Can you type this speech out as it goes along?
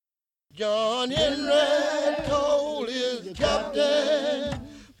John Henry Cole is the captain.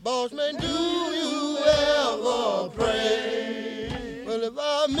 Bossman, do you ever pray? Well, if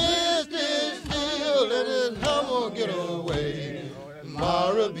I miss this deal, let this hammer get away.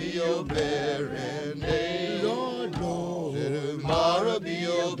 Tomorrow be your burying day. Lord, Lord. Tomorrow be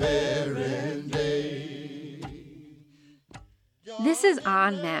your burying day. This is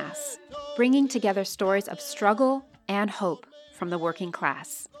En Masse, bringing together stories of struggle and hope from the working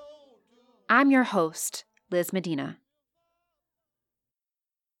class. I'm your host, Liz Medina.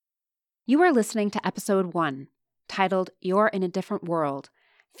 You are listening to episode 1, titled You're in a Different World,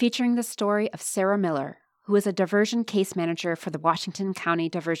 featuring the story of Sarah Miller, who is a diversion case manager for the Washington County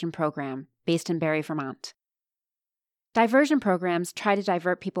Diversion Program, based in Barre, Vermont. Diversion programs try to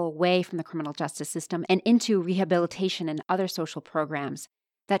divert people away from the criminal justice system and into rehabilitation and other social programs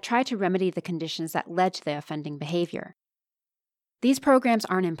that try to remedy the conditions that led to the offending behavior. These programs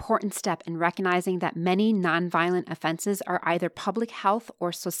are an important step in recognizing that many nonviolent offenses are either public health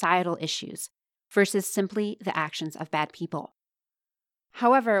or societal issues versus simply the actions of bad people.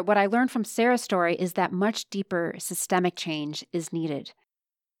 However, what I learned from Sarah's story is that much deeper systemic change is needed.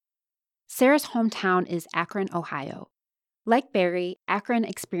 Sarah's hometown is Akron, Ohio. Like Barre, Akron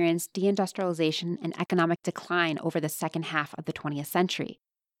experienced deindustrialization and economic decline over the second half of the 20th century.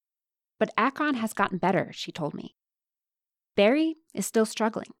 But Akron has gotten better, she told me. Barre is still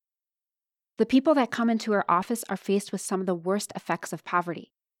struggling. The people that come into her office are faced with some of the worst effects of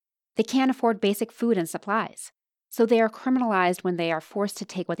poverty. They can't afford basic food and supplies, so they are criminalized when they are forced to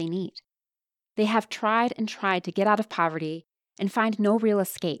take what they need. They have tried and tried to get out of poverty and find no real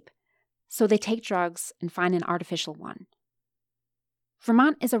escape, so they take drugs and find an artificial one.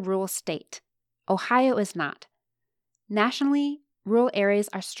 Vermont is a rural state. Ohio is not. Nationally, rural areas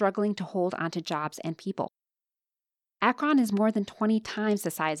are struggling to hold onto jobs and people. Akron is more than 20 times the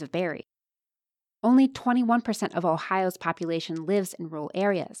size of Barre. Only 21% of Ohio's population lives in rural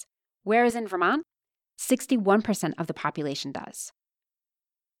areas, whereas in Vermont, 61% of the population does.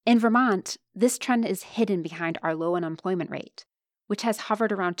 In Vermont, this trend is hidden behind our low unemployment rate, which has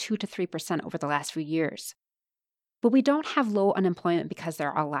hovered around 2 to 3% over the last few years. But we don't have low unemployment because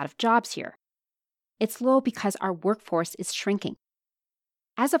there are a lot of jobs here. It's low because our workforce is shrinking.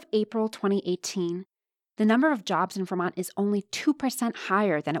 As of April 2018, the number of jobs in Vermont is only 2%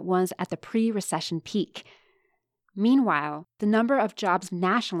 higher than it was at the pre-recession peak. Meanwhile, the number of jobs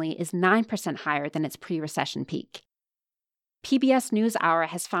nationally is 9% higher than its pre-recession peak. PBS NewsHour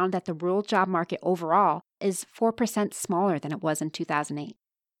has found that the rural job market overall is 4% smaller than it was in 2008.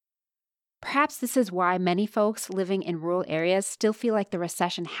 Perhaps this is why many folks living in rural areas still feel like the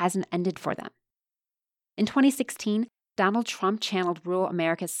recession hasn't ended for them. In 2016, Donald Trump channeled rural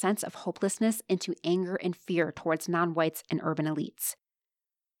America's sense of hopelessness into anger and fear towards non-whites and urban elites.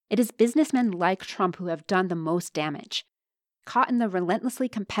 It is businessmen like Trump who have done the most damage. Caught in the relentlessly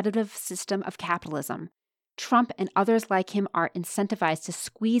competitive system of capitalism, Trump and others like him are incentivized to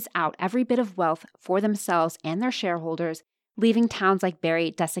squeeze out every bit of wealth for themselves and their shareholders, leaving towns like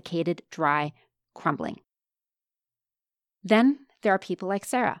Barre desiccated, dry, crumbling. Then there are people like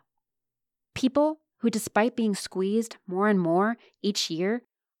Sarah. People who, despite being squeezed more and more each year,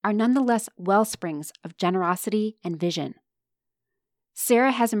 are nonetheless wellsprings of generosity and vision. Sarah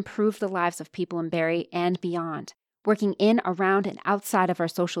has improved the lives of people in Barre and beyond, working in, around, and outside of our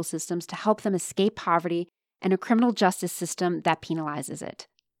social systems to help them escape poverty and a criminal justice system that penalizes it.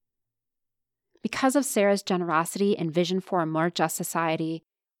 Because of Sarah's generosity and vision for a more just society,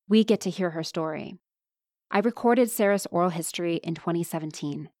 we get to hear her story. I recorded Sarah's oral history in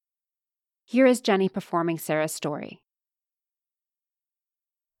 2017. Here is Jenny performing Sarah's story.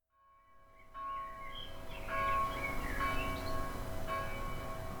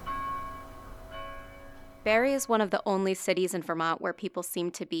 Barre is one of the only cities in Vermont where people seem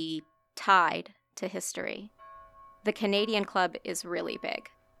to be tied to history. The Canadian Club is really big.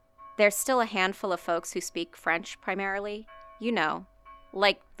 There's still a handful of folks who speak French primarily,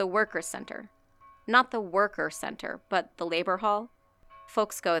 like the Workers' Center. Not the Worker Center, but the Labor Hall.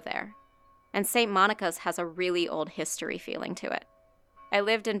 Folks go there. And St. Monica's has a really old history feeling to it. I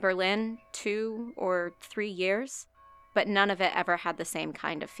lived in Berlin 2 or 3 years, but none of it ever had the same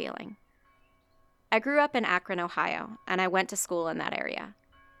kind of feeling. I grew up in Akron, Ohio, and I went to school in that area.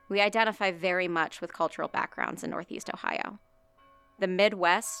 We identify very much with cultural backgrounds in Northeast Ohio. The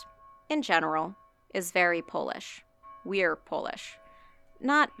Midwest, in general, is very Polish. We're Polish.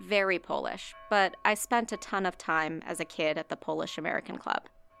 Not very Polish, but I spent a ton of time as a kid at the Polish American Club.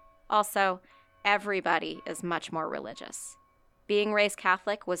 Also, everybody is much more religious. Being raised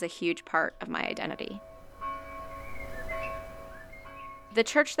Catholic was a huge part of my identity. The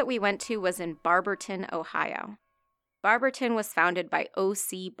church that we went to was in Barberton, Ohio. Barberton was founded by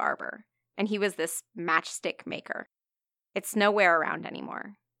O.C. Barber, and he was this matchstick maker. It's nowhere around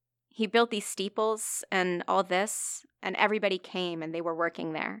anymore. He built these steeples and all this, and everybody came and they were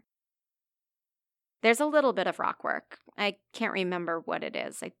working there. There's a little bit of rock work. I can't remember what it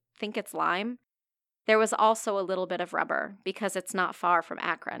is. I think it's lime. There was also a little bit of rubber because it's not far from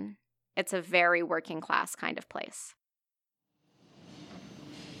Akron. It's a very working class kind of place.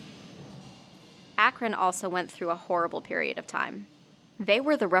 Akron also went through a horrible period of time. They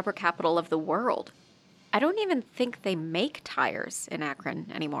were the rubber capital of the world. I don't even think they make tires in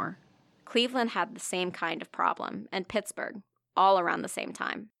Akron anymore. Cleveland had the same kind of problem, and Pittsburgh, all around the same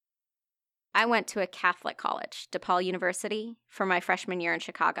time. I went to a Catholic college, DePaul University, for my freshman year in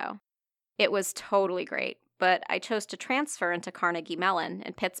Chicago. It was totally great, but I chose to transfer into Carnegie Mellon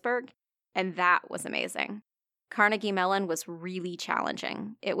in Pittsburgh, and that was amazing. Carnegie Mellon was really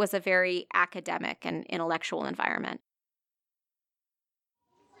challenging. It was a very academic and intellectual environment.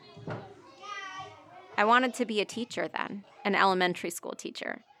 I wanted to be a teacher then, an elementary school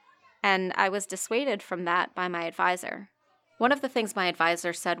teacher, and I was dissuaded from that by my advisor. One of the things my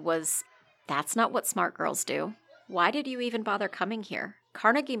advisor said was, "That's not what smart girls do. Why did you even bother coming here?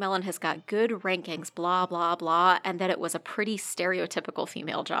 Carnegie Mellon has got good rankings, blah, blah, blah, and that it was a pretty stereotypical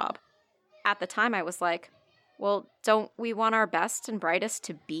female job." At the time, I was like, well, don't we want our best and brightest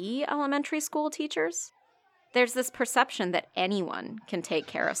to be elementary school teachers? There's this perception that anyone can take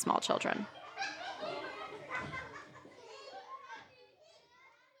care of small children.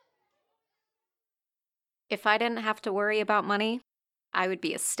 If I didn't have to worry about money, I would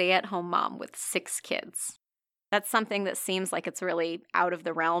be a stay-at-home mom with 6 kids. That's something that seems like it's really out of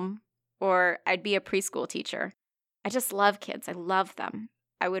the realm. Or I'd be a preschool teacher. I just love kids. I love them.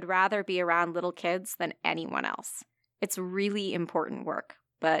 I would rather be around little kids than anyone else. It's really important work.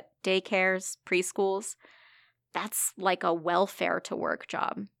 But daycares, preschools, that's like a welfare-to-work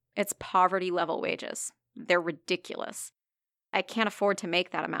job. It's poverty-level wages. They're ridiculous. I can't afford to make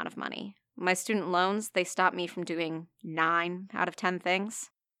that amount of money. My student loans, they stopped me from doing 9 out of 10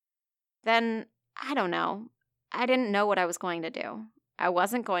 things. Then, I don't know. I didn't know what I was going to do. I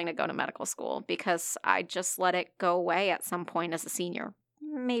wasn't going to go to medical school because I just let it go away at some point as a senior,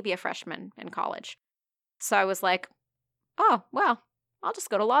 maybe a freshman in college. So I was like, oh, well, I'll just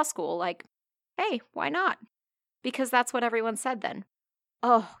go to law school. Like, hey, why not? Because that's what everyone said then.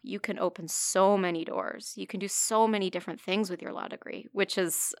 Oh, you can open so many doors. You can do so many different things with your law degree, which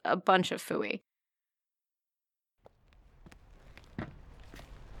is a bunch of phooey.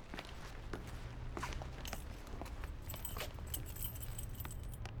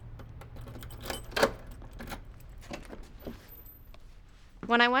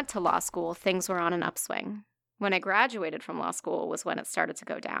 When I went to law school, things were on an upswing. When I graduated from law school was when it started to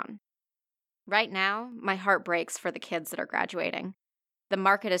go down. Right now, my heart breaks for the kids that are graduating. The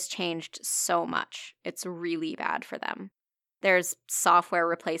market has changed so much. It's really bad for them. There's software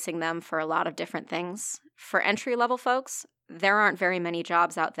replacing them for a lot of different things. For entry-level folks, there aren't very many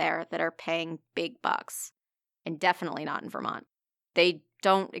jobs out there that are paying big bucks. And definitely not in Vermont. They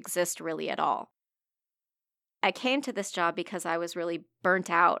don't exist really at all. I came to this job because I was really burnt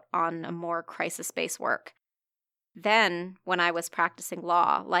out on a more crisis-based work. Then, when I was practicing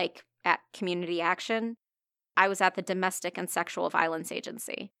law, like at Community Action, I was at the Domestic and Sexual Violence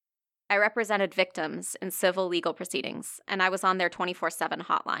Agency. I represented victims in civil legal proceedings, and I was on their 24/7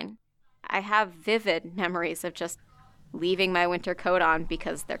 hotline. I have vivid memories of just leaving my winter coat on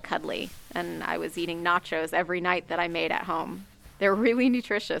because they're cuddly, and I was eating nachos every night that I made at home. They're really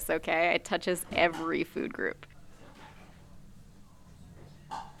nutritious, okay? It touches every food group.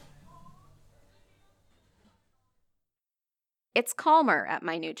 It's calmer at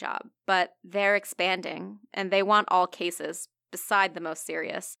my new job, but they're expanding, and they want all cases, beside the most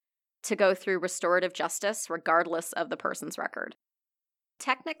serious, to go through restorative justice regardless of the person's record.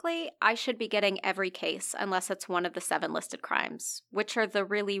 Technically, I should be getting every case unless it's one of the 7 listed crimes, which are the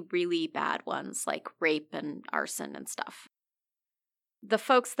really, really bad ones like rape and arson and stuff. The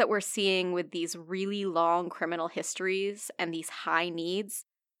folks that we're seeing with these really long criminal histories and these high needs,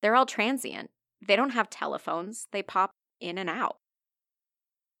 they're all transient. They don't have telephones. They pop in and out.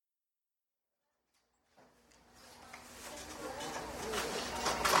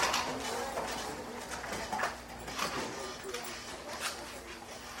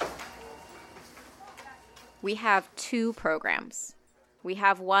 We have 2 programs. We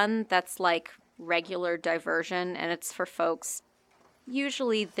have one that's like regular diversion, and it's for folks,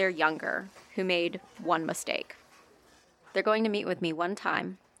 usually they're younger, who made one mistake. They're going to meet with me one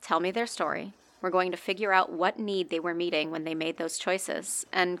time, tell me their story, We're going to figure out what need they were meeting when they made those choices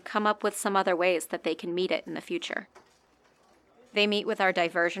and come up with some other ways that they can meet it in the future. They meet with our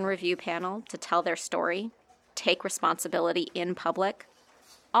diversion review panel to tell their story, take responsibility in public,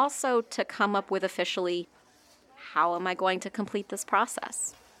 also to come up with officially, how am I going to complete this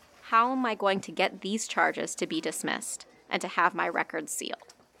process? How am I going to get these charges to be dismissed and to have my records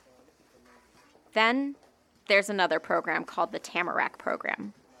sealed? Then there's another program called the Tamarack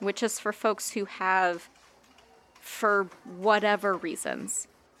Program, which is for folks who have, for whatever reasons,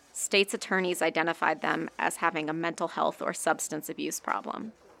 state's attorneys identified them as having a mental health or substance abuse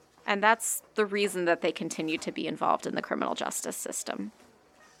problem. And that's the reason that they continue to be involved in the criminal justice system.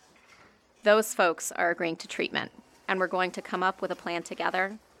 Those folks are agreeing to treatment, and we're going to come up with a plan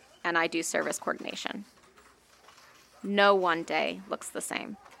together, and I do service coordination. No one day looks the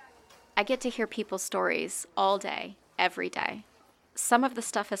same. I get to hear people's stories all day, every day. Some of the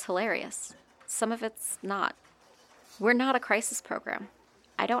stuff is hilarious. Some of it's not. We're not a crisis program.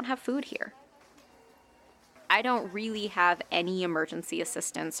 I don't have food here. I don't really have any emergency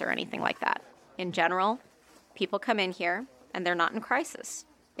assistance or anything like that. In general, people come in here and they're not in crisis.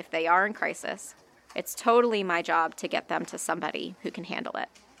 If they are in crisis, it's totally my job to get them to somebody who can handle it.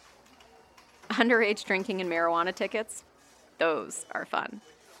 Underage drinking and marijuana tickets, those are fun.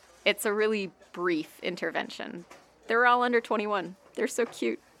 It's a really brief intervention. They're all under 21. They're so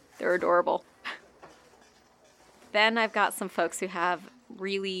cute. They're adorable. Then I've got some folks who have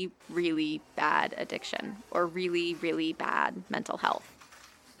really, really bad addiction or really, really bad mental health.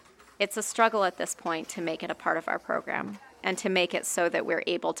 It's a struggle at this point to make it a part of our program and to make it so that we're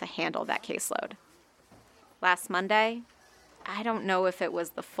able to handle that caseload. Last Monday, I don't know if it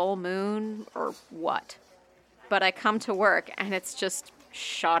was the full moon or what, but I come to work and it's just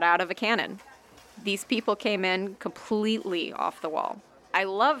shot out of a cannon. These people came in completely off the wall. I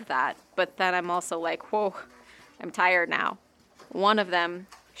love that, but then I'm also like, whoa, I'm tired now. One of them,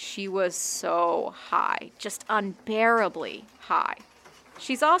 she was so high, just unbearably high.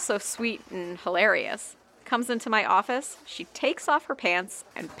 She's also sweet and hilarious. Comes into my office, she takes off her pants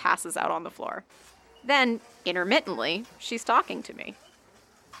and passes out on the floor. Then, intermittently, she's talking to me.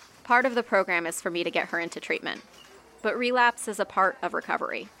 Part of the program is for me to get her into treatment, but relapse is a part of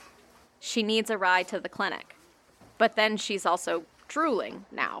recovery. She needs a ride to the clinic, but then she's also drooling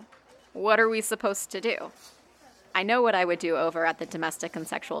now. What are we supposed to do? I know what I would do over at the Domestic and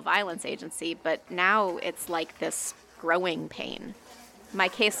Sexual Violence Agency, but now it's like this growing pain. My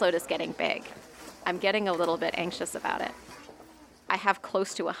caseload is getting big. I'm getting a little bit anxious about it. I have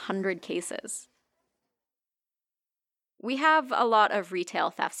close to 100 cases. We have a lot of retail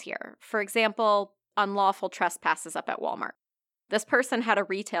thefts here. For example, unlawful trespasses up at Walmart. This person had a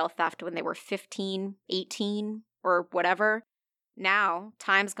retail theft when they were 15, 18, or whatever. Now,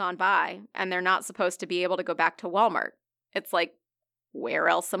 time's gone by, and they're not supposed to be able to go back to Walmart. It's like, where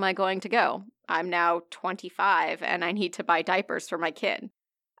else am I going to go? I'm now 25, and I need to buy diapers for my kid.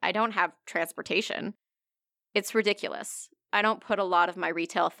 I don't have transportation. It's ridiculous. I don't put a lot of my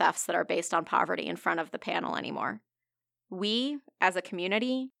retail thefts that are based on poverty in front of the panel anymore. We, as a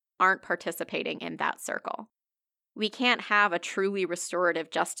community, aren't participating in that circle. We can't have a truly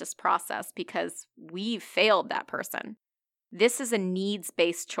restorative justice process because we've failed that person. This is a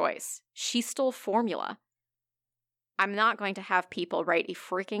needs-based choice. She stole formula. I'm not going to have people write a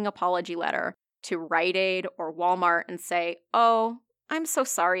freaking apology letter to Rite Aid or Walmart and say, oh, I'm so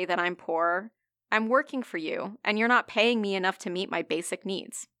sorry that I'm poor. I'm working for you, and you're not paying me enough to meet my basic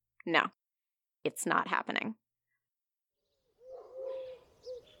needs. No, it's not happening.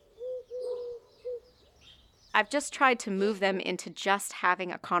 I've just tried to move them into just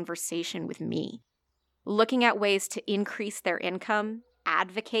having a conversation with me, looking at ways to increase their income,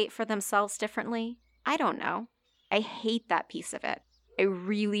 advocate for themselves differently. I don't know. I hate that piece of it. I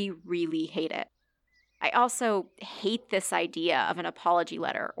really, really hate it. I also hate this idea of an apology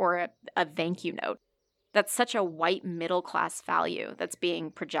letter or a thank you note. That's such a white middle-class value that's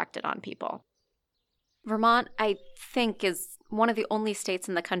being projected on people. Vermont, I think, is one of the only states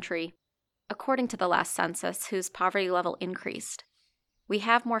in the country, according to the last census, whose poverty level increased. We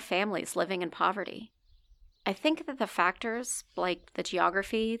have more families living in poverty. I think that the factors, like the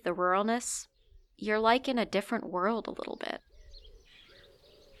geography, the ruralness, you're like in a different world a little bit.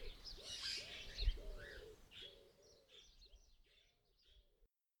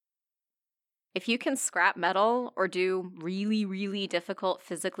 If you can scrap metal or do really, really difficult,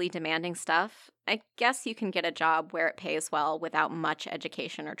 physically demanding stuff, I guess you can get a job where it pays well without much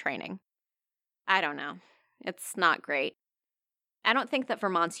education or training. I don't know. It's not great. I don't think that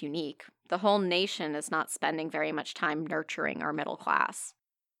Vermont's unique. The whole nation is not spending very much time nurturing our middle class.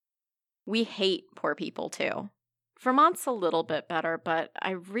 We hate poor people too. Vermont's a little bit better, but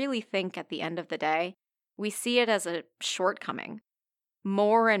I really think at the end of the day, we see it as a shortcoming.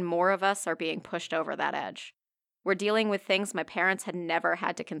 More and more of us are being pushed over that edge. We're dealing with things my parents had never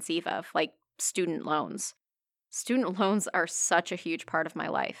had to conceive of, like student loans. Student loans are such a huge part of my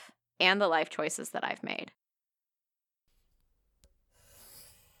life and the life choices that I've made.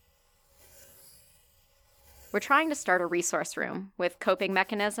 We're trying to start a resource room with coping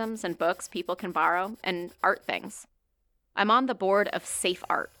mechanisms and books people can borrow and art things. I'm on the board of Safe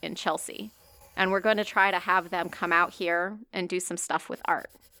Art in Chelsea, and we're going to try to have them come out here and do some stuff with art,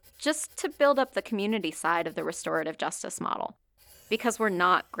 just to build up the community side of the restorative justice model, because we're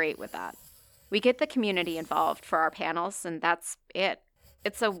not great with that. We get the community involved for our panels, and that's it.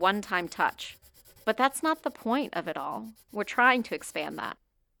 It's a one-time touch. But that's not the point of it all. We're trying to expand that.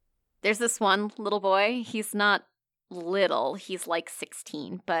 There's this one little boy. He's not little. He's like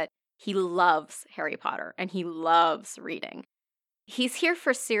 16, but he loves Harry Potter, and he loves reading. He's here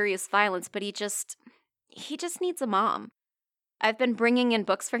for serious violence, but he just needs a mom. I've been bringing in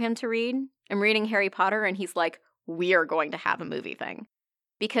books for him to read. I'm reading Harry Potter, and he's like, we're going to have a movie thing.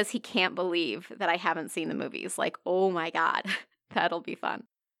 Because he can't believe that I haven't seen the movies. Like, oh my God, that'll be fun.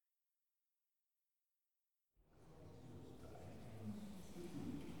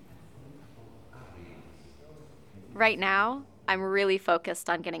 Right now, I'm really focused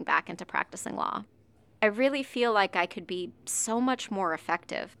on getting back into practicing law. I really feel like I could be so much more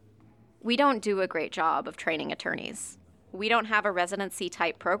effective. We don't do a great job of training attorneys. We don't have a residency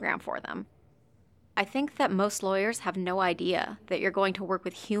type program for them. I think that most lawyers have no idea that you're going to work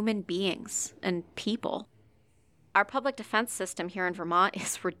with human beings and people. Our public defense system here in Vermont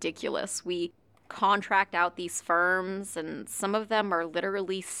is ridiculous. We contract out these firms, and some of them are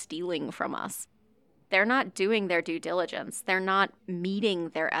literally stealing from us. They're not doing their due diligence. They're not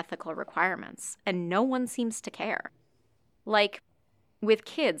meeting their ethical requirements, and no one seems to care. Like, with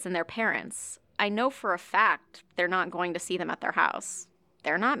kids and their parents, I know for a fact they're not going to see them at their house.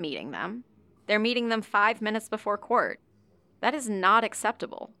 They're not meeting them. They're meeting them 5 minutes before court. That is not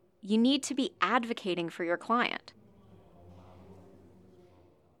acceptable. You need to be advocating for your client.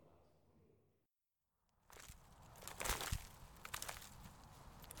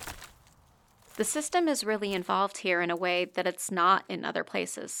 The system is really involved here in a way that it's not in other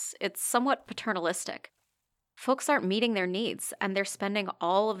places. It's somewhat paternalistic. Folks aren't meeting their needs, and they're spending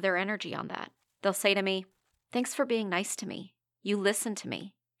all of their energy on that. They'll say to me, "Thanks for being nice to me. You listened to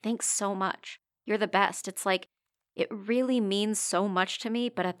me. Thanks so much. You're the best." It's like, it really means so much to me,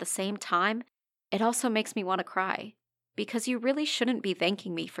 but at the same time, it also makes me want to cry, because you really shouldn't be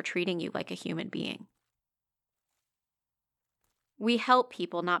thanking me for treating you like a human being. We help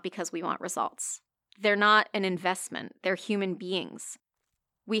people not because we want results. They're not an investment. They're human beings.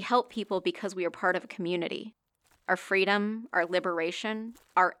 We help people because we are part of a community. Our freedom, our liberation,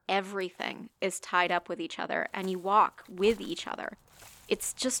 our everything is tied up with each other, and you walk with each other.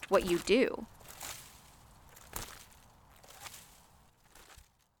 It's just what you do.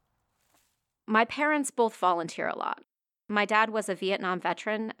 My parents both volunteer a lot. My dad was a Vietnam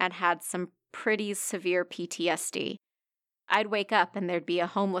veteran and had some pretty severe PTSD. I'd wake up and there'd be a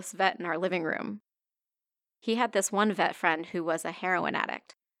homeless vet in our living room. He had this one vet friend who was a heroin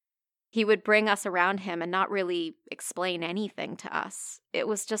addict. He would bring us around him and not really explain anything to us. It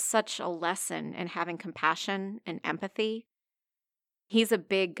was just such a lesson in having compassion and empathy. He's a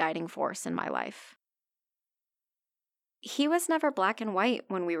big guiding force in my life. He was never black and white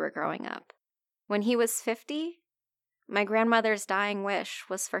when we were growing up. When he was 50, my grandmother's dying wish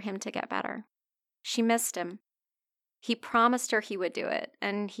was for him to get better. She missed him. He promised her he would do it,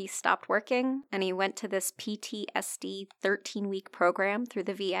 and he stopped working, and he went to this PTSD 13-week program through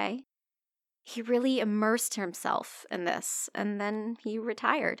the VA. He really immersed himself in this, and then he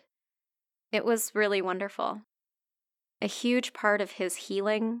retired. It was really wonderful. A huge part of his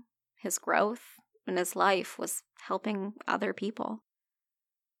healing, his growth, and his life was helping other people.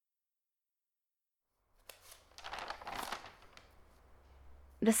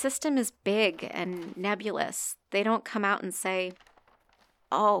 The system is big and nebulous. They don't come out and say,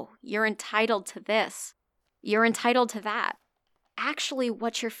 "Oh, you're entitled to this. You're entitled to that." Actually,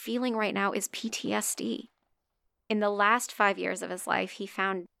 what you're feeling right now is PTSD. In the last 5 years of his life, he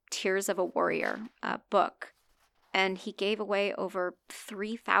found Tears of a Warrior, a book, and he gave away over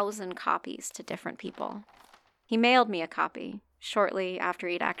 3,000 copies to different people. He mailed me a copy shortly after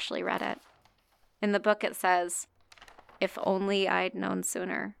he'd actually read it. In the book it says, "If only I'd known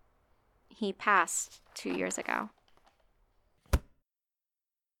sooner." He passed 2 years ago.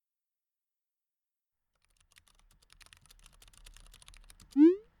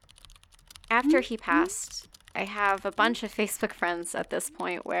 After he passed, I have a bunch of Facebook friends at this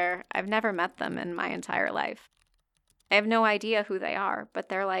point where I've never met them in my entire life. I have no idea who they are, but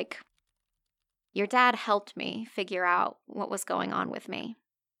they're like, your dad helped me figure out what was going on with me.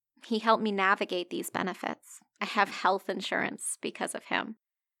 He helped me navigate these benefits. I have health insurance because of him.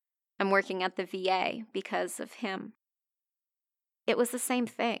 I'm working at the VA because of him. It was the same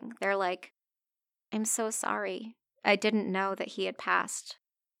thing. They're like, I'm so sorry. I didn't know that he had passed,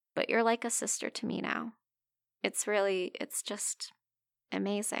 but you're like a sister to me now. It's just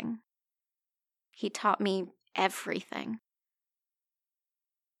amazing. He taught me everything.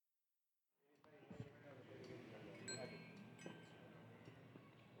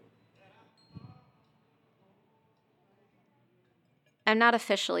 I'm not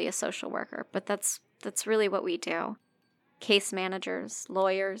officially a social worker, but that's really what we do. Case managers,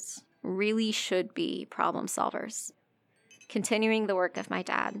 lawyers, really should be problem solvers. Continuing the work of my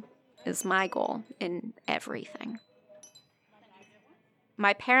dad is my goal in everything.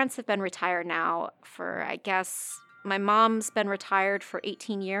 My parents have been retired now for, I guess, my mom's been retired for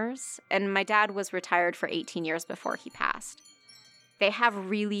 18 years, and my dad was retired for 18 years before he passed. They have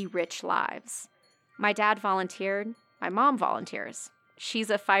really rich lives. My dad volunteered, my mom volunteers.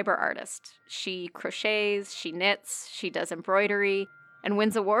 She's a fiber artist. She crochets, she knits, she does embroidery, and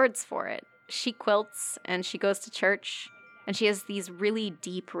wins awards for it. She quilts, and she goes to church, and she has these really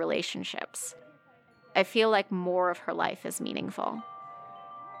deep relationships. I feel like more of her life is meaningful.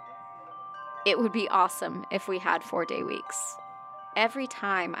 It would be awesome if we had 4-day weeks. Every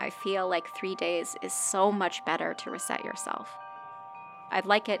time I feel like 3 days is so much better to reset yourself. I'd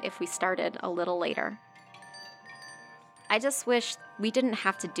like it if we started a little later. I just wish we didn't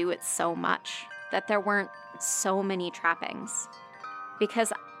have to do it so much, that there weren't so many trappings.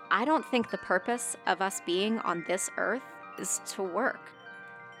 Because I don't think the purpose of us being on this earth is to work.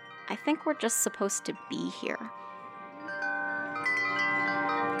 I think we're just supposed to be here.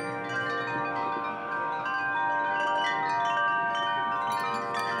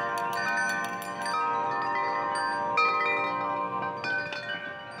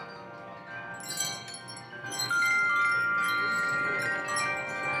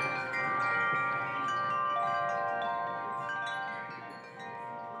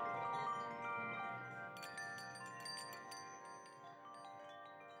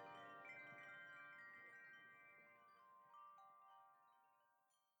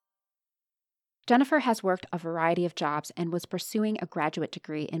 Jennifer has worked a variety of jobs and was pursuing a graduate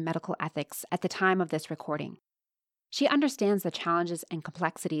degree in medical ethics at the time of this recording. She understands the challenges and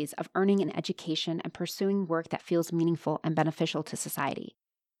complexities of earning an education and pursuing work that feels meaningful and beneficial to society.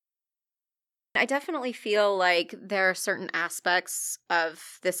 I definitely feel like there are certain aspects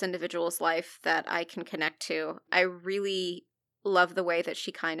of this individual's life that I can connect to. I really love the way that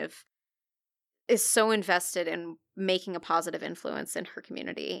she kind of is so invested in making a positive influence in her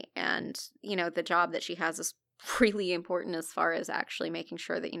community. And, you know, the job that she has is really important as far as actually making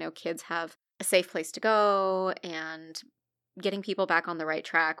sure that, you know, kids have a safe place to go and getting people back on the right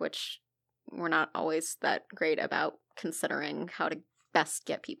track, which we're not always that great about considering how to best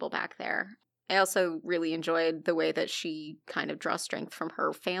get people back there. I also really enjoyed the way that she kind of draws strength from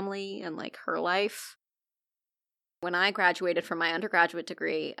her family and like her life. When I graduated from my undergraduate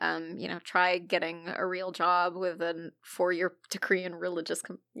degree, try getting a real job with a 4-year degree in religious,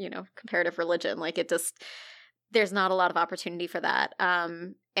 comparative religion. Like there's not a lot of opportunity for that.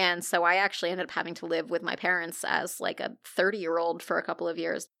 And so I actually ended up having to live with my parents as like a 30-year-old for a couple of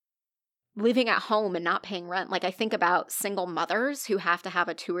years, living at home and not paying rent. Like I think about single mothers who have to have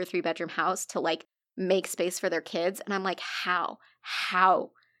a 2 or 3 bedroom house to like make space for their kids. And I'm like, how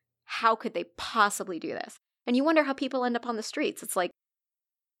could they possibly do this? And you wonder how people end up on the streets. It's like,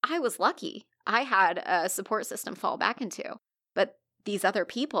 I was lucky. I had a support system to fall back into. But these other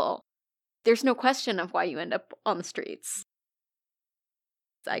people, there's no question of why you end up on the streets.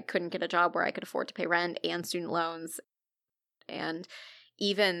 I couldn't get a job where I could afford to pay rent and student loans. And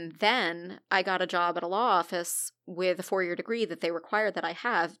even then, I got a job at a law office with a 4-year degree that they required that I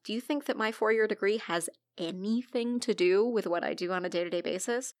have. Do you think that my 4-year degree has anything to do with what I do on a day-to-day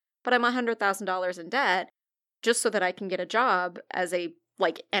basis? But I'm $100,000 in debt just so that I can get a job as a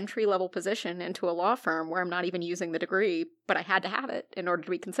like entry-level position into a law firm where I'm not even using the degree, but I had to have it in order to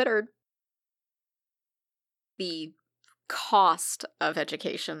be considered. The cost of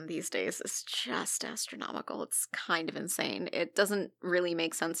education these days is just astronomical. It's kind of insane. It doesn't really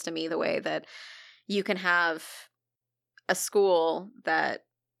make sense to me the way that you can have a school that,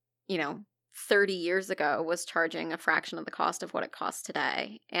 30 years ago was charging a fraction of the cost of what it costs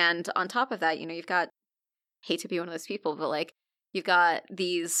today. And on top of that, you've got, hate to be one of those people, but like you've got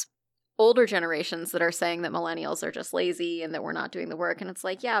these older generations that are saying that millennials are just lazy and that we're not doing the work. And it's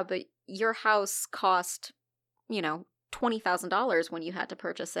like, yeah, but your house cost, $20,000 when you had to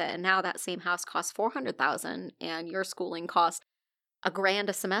purchase it. And now that same house costs $400,000 and your schooling cost $1,000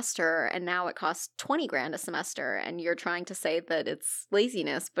 a semester. And now it costs $20,000 a semester. And you're trying to say that it's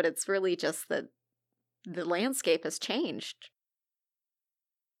laziness, but it's really just that the landscape has changed.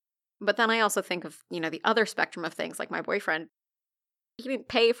 But then I also think of, the other spectrum of things, like my boyfriend. He didn't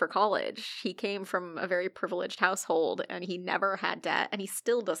pay for college. He came from a very privileged household and he never had debt, and he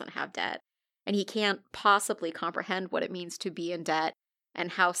still doesn't have debt. And he can't possibly comprehend what it means to be in debt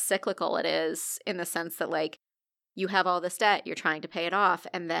and how cyclical it is, in the sense that, like, you have all this debt, you're trying to pay it off,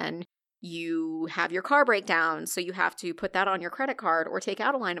 and then you have your car break down, so you have to put that on your credit card or take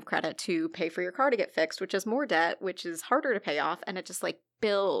out a line of credit to pay for your car to get fixed, which is more debt, which is harder to pay off, and it just, like,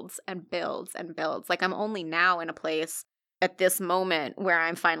 builds and builds and builds. Like, I'm only now in a place at this moment where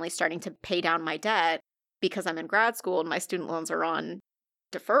I'm finally starting to pay down my debt because I'm in grad school and my student loans are on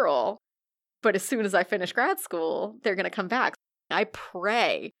deferral. But as soon as I finish grad school, they're going to come back. I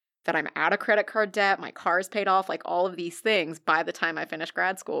pray that I'm out of credit card debt, my car is paid off, like all of these things by the time I finish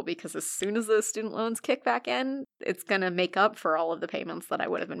grad school, because as soon as those student loans kick back in, it's going to make up for all of the payments that I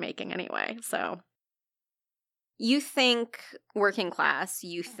would have been making anyway. So you think working class,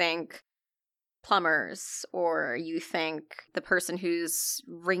 you think plumbers, or you think the person who's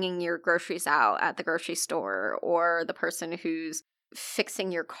ringing your groceries out at the grocery store, or the person who's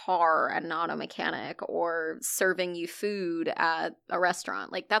fixing your car at an auto mechanic, or serving you food at a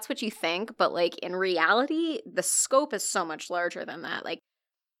restaurant. Like, that's what you think, but like in reality, the scope is so much larger than that. Like,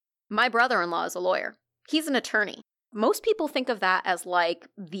 my brother-in-law is a lawyer. He's an attorney. Most people think of that as like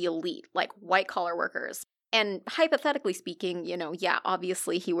the elite, like white collar workers. And hypothetically speaking,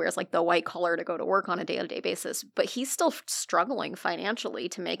 obviously he wears like the white collar to go to work on a day-to-day basis, but he's still struggling financially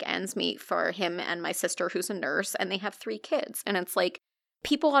to make ends meet for him and my sister, who's a nurse, and they have 3 kids. And it's like,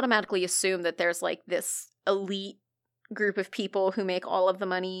 people automatically assume that there's like this elite group of people who make all of the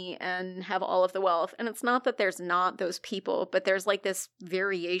money and have all of the wealth. And it's not that there's not those people, but there's like this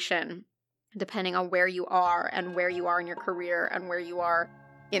variation depending on where you are and where you are in your career and where you are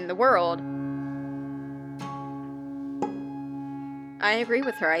in the world. I agree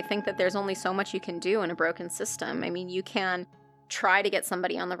with her. I think that there's only so much you can do in a broken system. I mean, you can try to get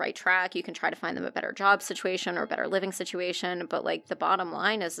somebody on the right track. You can try to find them a better job situation or a better living situation. But like, the bottom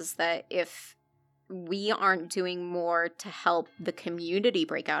line is that if we aren't doing more to help the community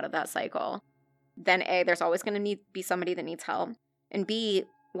break out of that cycle, then A, there's always going to be somebody that needs help. And B,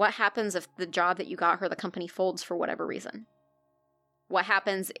 what happens if the job that you got her, the company folds for whatever reason? What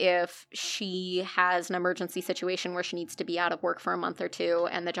happens if she has an emergency situation where she needs to be out of work for a month or 2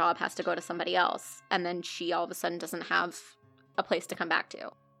 and the job has to go to somebody else, and then she all of a sudden doesn't have a place to come back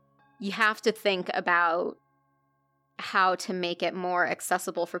to? You have to think about how to make it more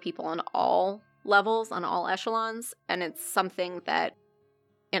accessible for people on all levels, on all echelons, and it's something that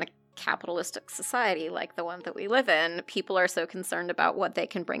in a capitalistic society like the one that we live in, people are so concerned about what they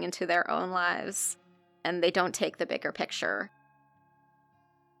can bring into their own lives, and they don't take the bigger picture.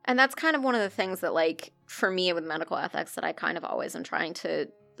 And that's kind of one of the things that, like, for me with medical ethics that I kind of always am trying to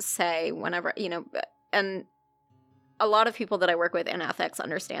say whenever, and a lot of people that I work with in ethics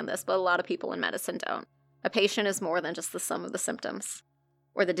understand this, but a lot of people in medicine don't. A patient is more than just the sum of the symptoms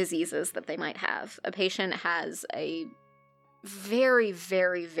or the diseases that they might have. A patient has a very,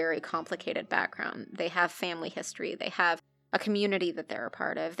 very, very complicated background. They have family history. They have a community that they're a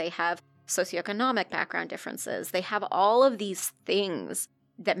part of. They have socioeconomic background differences. They have all of these things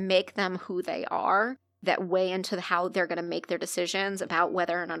that make them who they are, that weigh into how they're going to make their decisions about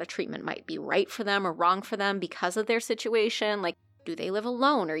whether or not a treatment might be right for them or wrong for them because of their situation. Like, do they live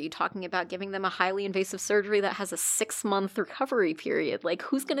alone? Are you talking about giving them a highly invasive surgery that has a 6-month recovery period? Like,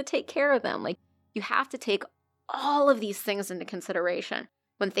 who's going to take care of them? Like, you have to take all of these things into consideration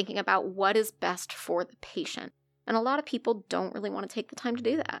when thinking about what is best for the patient. And a lot of people don't really want to take the time to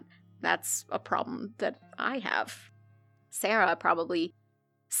do that. That's a problem that I have. Sarah probably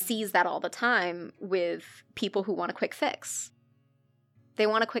sees that all the time with people who want a quick fix. They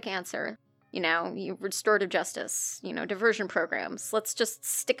want a quick answer. Restorative justice, diversion programs. Let's just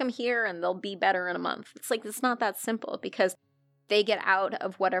stick them here and they'll be better in a month. It's like, it's not that simple, because they get out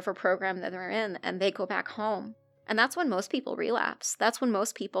of whatever program that they're in and they go back home. And that's when most people relapse. That's when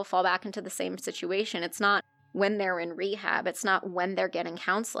most people fall back into the same situation. It's not when they're in rehab. It's not when they're getting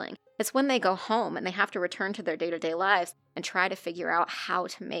counseling. It's when they go home and they have to return to their day-to-day lives and try to figure out how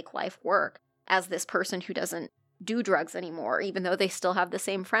to make life work as this person who doesn't do drugs anymore, even though they still have the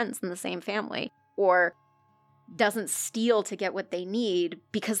same friends and the same family. Or doesn't steal to get what they need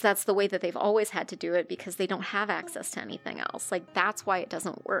because that's the way that they've always had to do it because they don't have access to anything else. Like, that's why it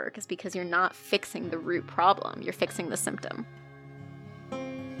doesn't work, is because you're not fixing the root problem. You're fixing the symptom.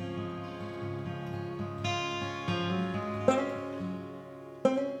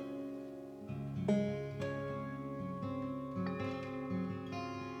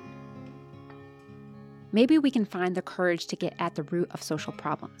 Maybe we can find the courage to get at the root of social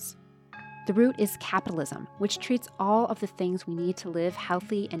problems. The root is capitalism, which treats all of the things we need to live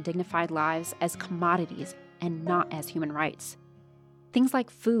healthy and dignified lives as commodities and not as human rights. Things like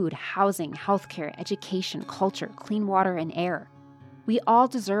food, housing, healthcare, education, culture, clean water, and air. We all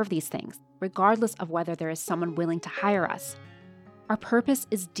deserve these things, regardless of whether there is someone willing to hire us. Our purpose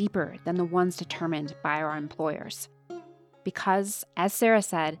is deeper than the ones determined by our employers. Because, as Sarah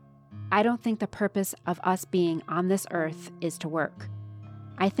said, I don't think the purpose of us being on this earth is to work.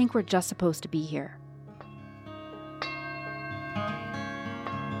 I think we're just supposed to be here.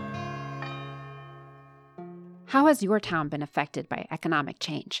 How has your town been affected by economic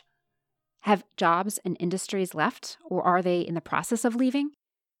change? Have jobs and industries left, or are they in the process of leaving?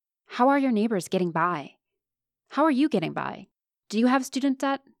 How are your neighbors getting by? How are you getting by? Do you have student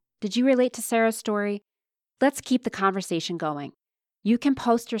debt? Did you relate to Sarah's story? Let's keep the conversation going. You can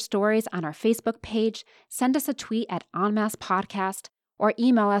post your stories on our Facebook page, send us a tweet at EnMasse Podcast, or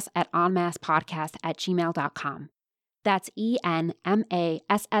email us at enmassepodcast@gmail.com. That's ENMASSE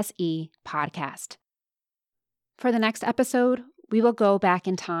podcast. For the next episode, we will go back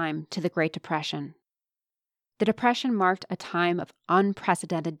in time to the Great Depression. The Depression marked a time of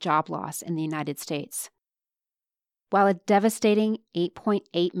unprecedented job loss in the United States. While a devastating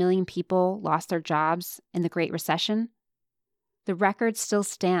 8.8 million people lost their jobs in the Great Recession, the record still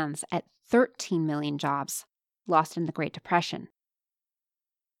stands at 13 million jobs lost in the Great Depression.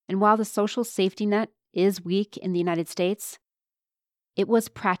 And while the social safety net is weak in the United States, it was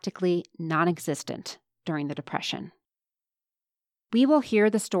practically non-existent during the Depression. We will hear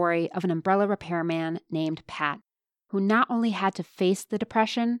the story of an umbrella repairman named Pat, who not only had to face the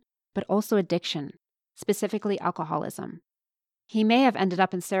Depression, but also addiction, specifically alcoholism. He may have ended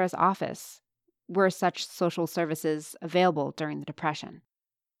up in Sarah's office, were such social services available during the Depression.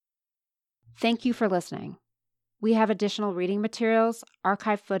 Thank you for listening. We have additional reading materials,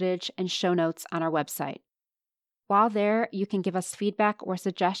 archive footage, and show notes on our website. While there, you can give us feedback or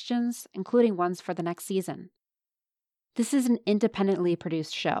suggestions, including ones for the next season. This is an independently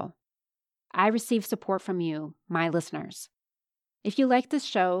produced show. I receive support from you, my listeners. If you like this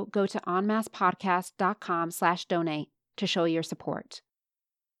show, go to enmassepodcast.com/donate to show your support.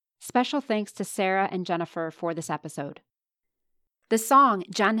 Special thanks to Sarah and Jennifer for this episode. The song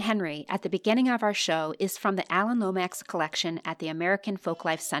John Henry at the beginning of our show is from the Alan Lomax collection at the American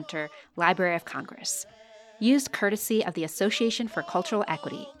Folklife Center, Library of Congress, used courtesy of the Association for Cultural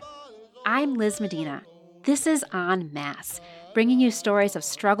Equity. I'm Liz Medina. This is En Masse, bringing you stories of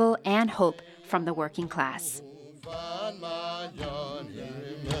struggle and hope from the working class.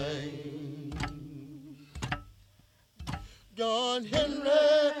 John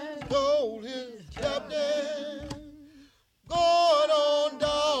Henry told his captain, going on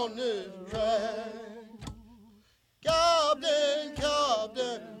down this track. Captain,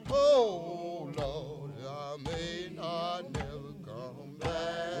 Captain, oh Lord, I may not never come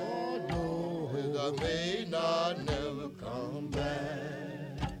back. Oh, no, I may not never.